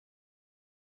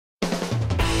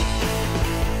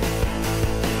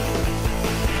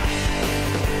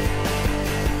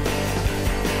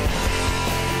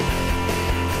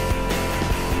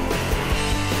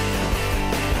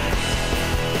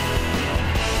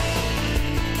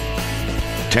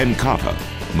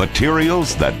TenCate,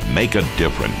 materials that make a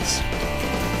difference.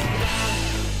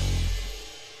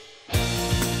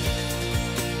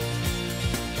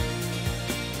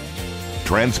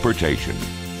 Transportation.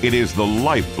 It is the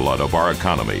lifeblood of our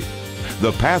economy,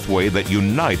 the pathway that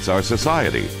unites our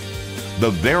society,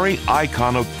 the very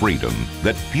icon of freedom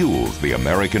that fuels the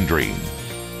American dream.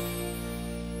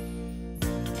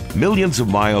 Millions of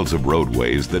miles of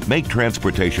roadways that make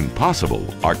transportation possible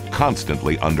are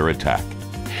constantly under attack,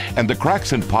 and the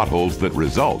cracks and potholes that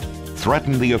result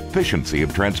threaten the efficiency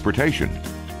of transportation.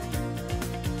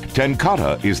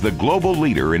 TenCate is the global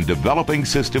leader in developing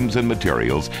systems and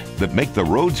materials that make the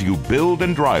roads you build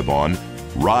and drive on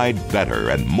ride better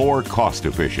and more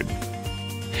cost-efficient.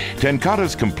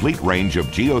 TenCate's complete range of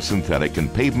geosynthetic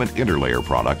and pavement interlayer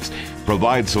products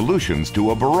provide solutions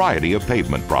to a variety of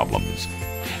pavement problems.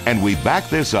 And we back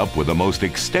this up with the most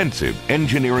extensive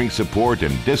engineering support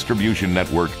and distribution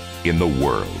network in the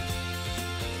world.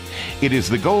 It is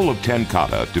the goal of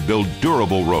TenCate to build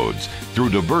durable roads through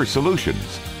diverse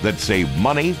solutions that save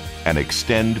money and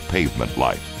extend pavement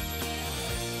life.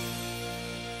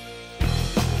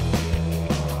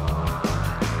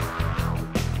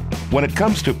 When it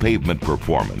comes to pavement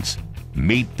performance,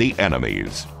 meet the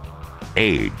enemies.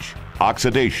 Age,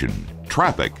 oxidation,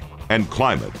 traffic, and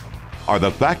climate are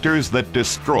the factors that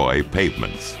destroy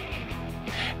pavements.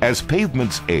 As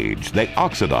pavements age, they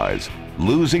oxidize,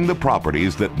 losing the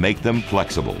properties that make them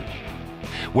flexible.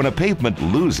 When a pavement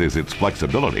loses its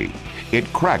flexibility,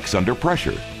 it cracks under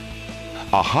pressure.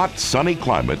 A hot, sunny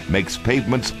climate makes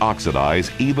pavements oxidize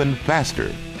even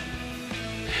faster.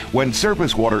 When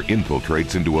surface water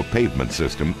infiltrates into a pavement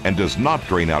system and does not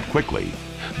drain out quickly,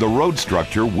 the road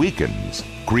structure weakens,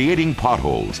 creating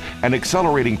potholes and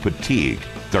accelerating fatigue,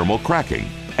 thermal cracking,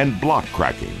 and block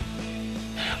cracking.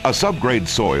 A subgrade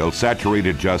soil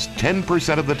saturated just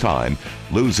 10% of the time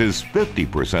loses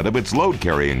 50% of its load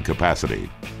carrying capacity.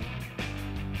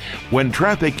 When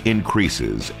traffic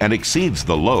increases and exceeds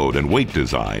the load and weight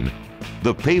design,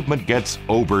 the pavement gets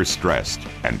overstressed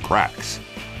and cracks.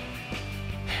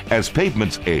 As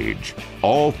pavements age,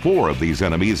 all four of these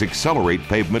enemies accelerate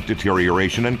pavement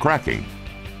deterioration and cracking.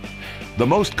 The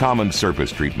most common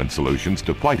surface treatment solutions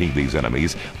to fighting these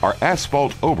enemies are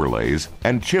asphalt overlays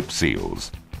and chip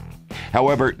seals.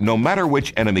 However, no matter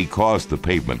which enemy caused the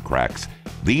pavement cracks,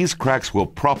 these cracks will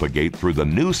propagate through the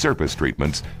new surface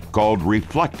treatments called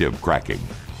reflective cracking.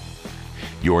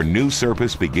 Your new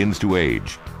surface begins to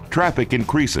age, traffic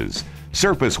increases,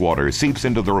 surface water seeps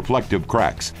into the reflective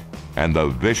cracks, and the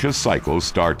vicious cycle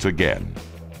starts again.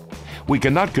 We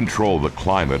cannot control the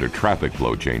climate or traffic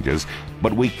flow changes,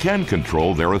 but we can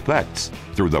control their effects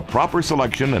through the proper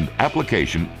selection and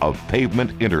application of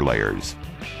pavement interlayers.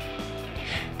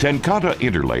 TenCate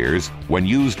interlayers, when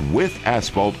used with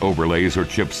asphalt overlays or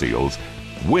chip seals,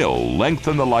 will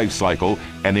lengthen the life cycle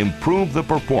and improve the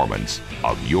performance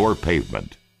of your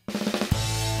pavement.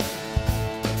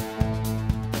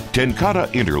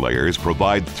 TenCate interlayers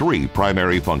provide three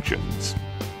primary functions: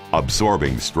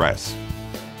 absorbing stress,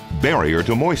 barrier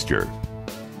to moisture,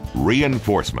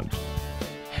 reinforcement.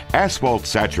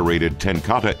 Asphalt-saturated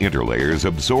TenCate interlayers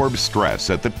absorb stress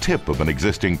at the tip of an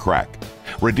existing crack,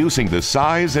 reducing the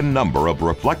size and number of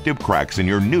reflective cracks in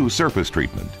your new surface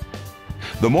treatment.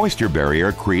 The moisture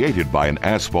barrier created by an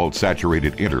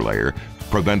asphalt-saturated interlayer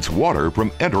prevents water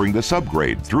from entering the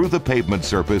subgrade through the pavement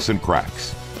surface and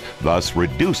cracks, thus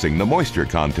reducing the moisture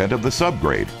content of the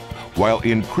subgrade, while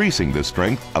increasing the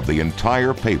strength of the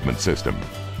entire pavement system.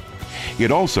 It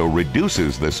also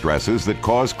reduces the stresses that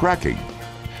cause cracking.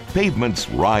 Pavements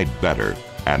ride better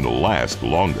and last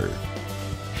longer.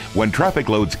 When traffic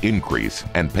loads increase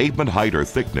and pavement height or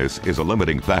thickness is a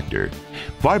limiting factor,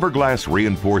 fiberglass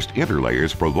reinforced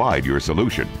interlayers provide your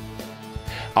solution.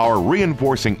 Our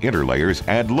reinforcing interlayers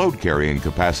add load carrying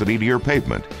capacity to your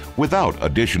pavement without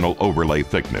additional overlay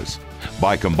thickness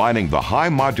by combining the high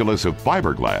modulus of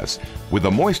fiberglass with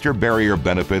the moisture barrier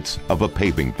benefits of a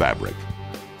paving fabric.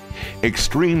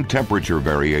 Extreme temperature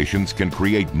variations can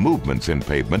create movements in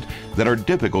pavement that are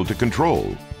difficult to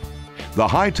control. The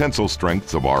high tensile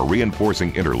strengths of our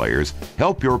reinforcing interlayers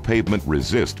help your pavement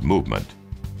resist movement.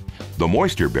 The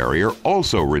moisture barrier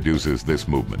also reduces this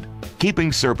movement,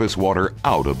 keeping surface water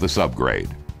out of the subgrade.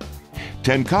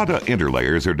 TenCate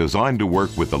interlayers are designed to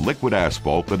work with the liquid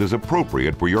asphalt that is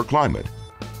appropriate for your climate.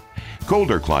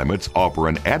 Colder climates offer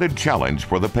an added challenge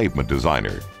for the pavement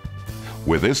designer.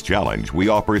 With this challenge, we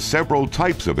offer several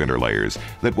types of interlayers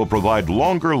that will provide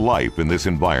longer life in this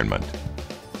environment.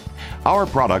 Our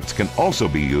products can also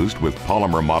be used with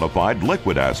polymer-modified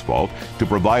liquid asphalt to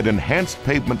provide enhanced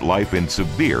pavement life in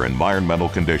severe environmental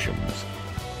conditions.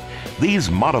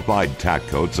 These modified tack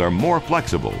coats are more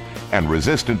flexible and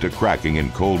resistant to cracking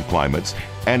in cold climates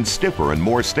and stiffer and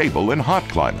more stable in hot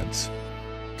climates.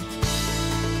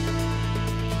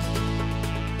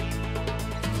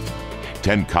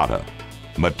 TenCate,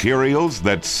 materials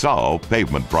that solve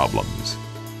pavement problems.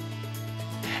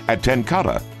 At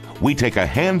TenCate, we take a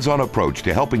hands-on approach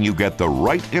to helping you get the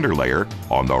right interlayer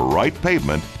on the right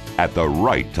pavement at the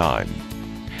right time.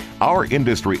 Our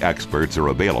industry experts are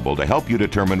available to help you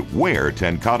determine where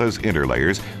TenCate's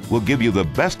interlayers will give you the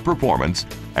best performance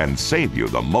and save you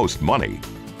the most money.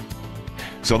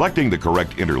 Selecting the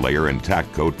correct interlayer and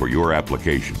tack coat for your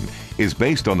application is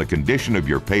based on the condition of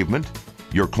your pavement,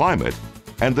 your climate,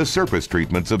 and the surface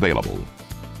treatments available.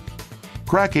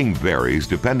 Cracking varies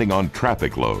depending on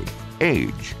traffic load,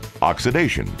 age,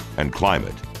 oxidation, and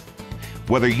climate.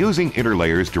 Whether using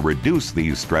interlayers to reduce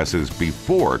these stresses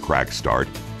before cracks start,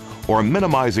 or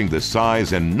minimizing the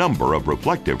size and number of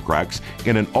reflective cracks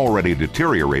in an already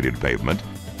deteriorated pavement,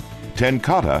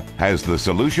 TenCate has the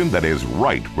solution that is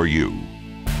right for you.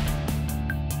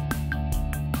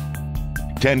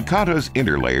 TenCate's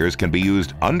interlayers can be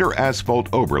used under asphalt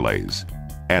overlays,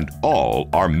 and all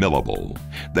are millable.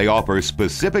 They offer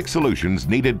specific solutions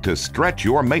needed to stretch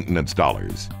your maintenance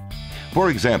dollars. For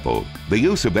example, the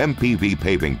use of MPV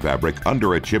paving fabric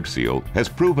under a chip seal has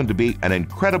proven to be an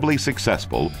incredibly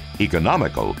successful,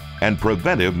 economical, and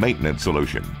preventive maintenance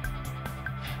solution.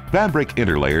 Fabric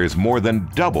interlayers more than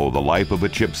double the life of a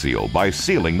chip seal by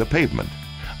sealing the pavement,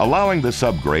 allowing the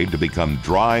subgrade to become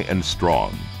dry and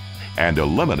strong, and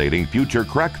eliminating future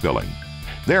crack filling,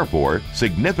 therefore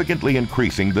significantly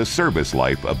increasing the service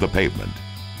life of the pavement.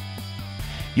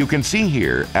 You can see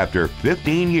here, after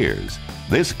 15 years,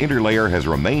 this interlayer has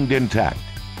remained intact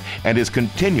and is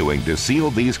continuing to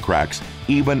seal these cracks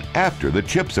even after the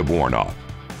chips have worn off.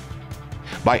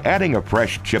 By adding a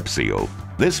fresh chip seal,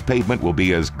 this pavement will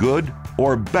be as good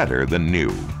or better than new.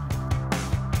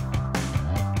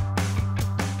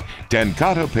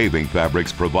 TenCate paving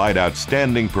fabrics provide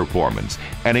outstanding performance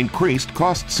and increased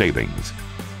cost savings.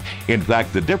 In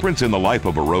fact, the difference in the life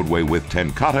of a roadway with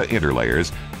TenCate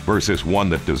interlayers versus one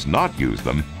that does not use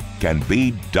them can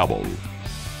be double.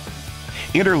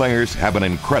 Interlayers have an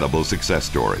incredible success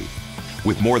story.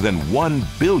 With more than 1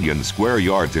 billion square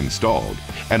yards installed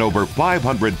and over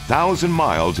 500,000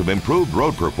 miles of improved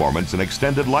road performance and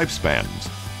extended lifespans,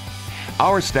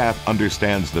 our staff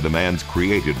understands the demands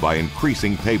created by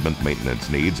increasing pavement maintenance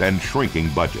needs and shrinking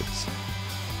budgets.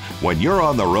 When you're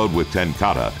on the road with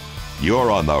TenCate, you're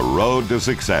on the road to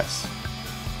success.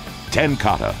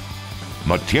 TenCate,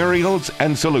 materials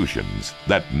and solutions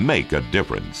that make a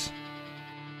difference.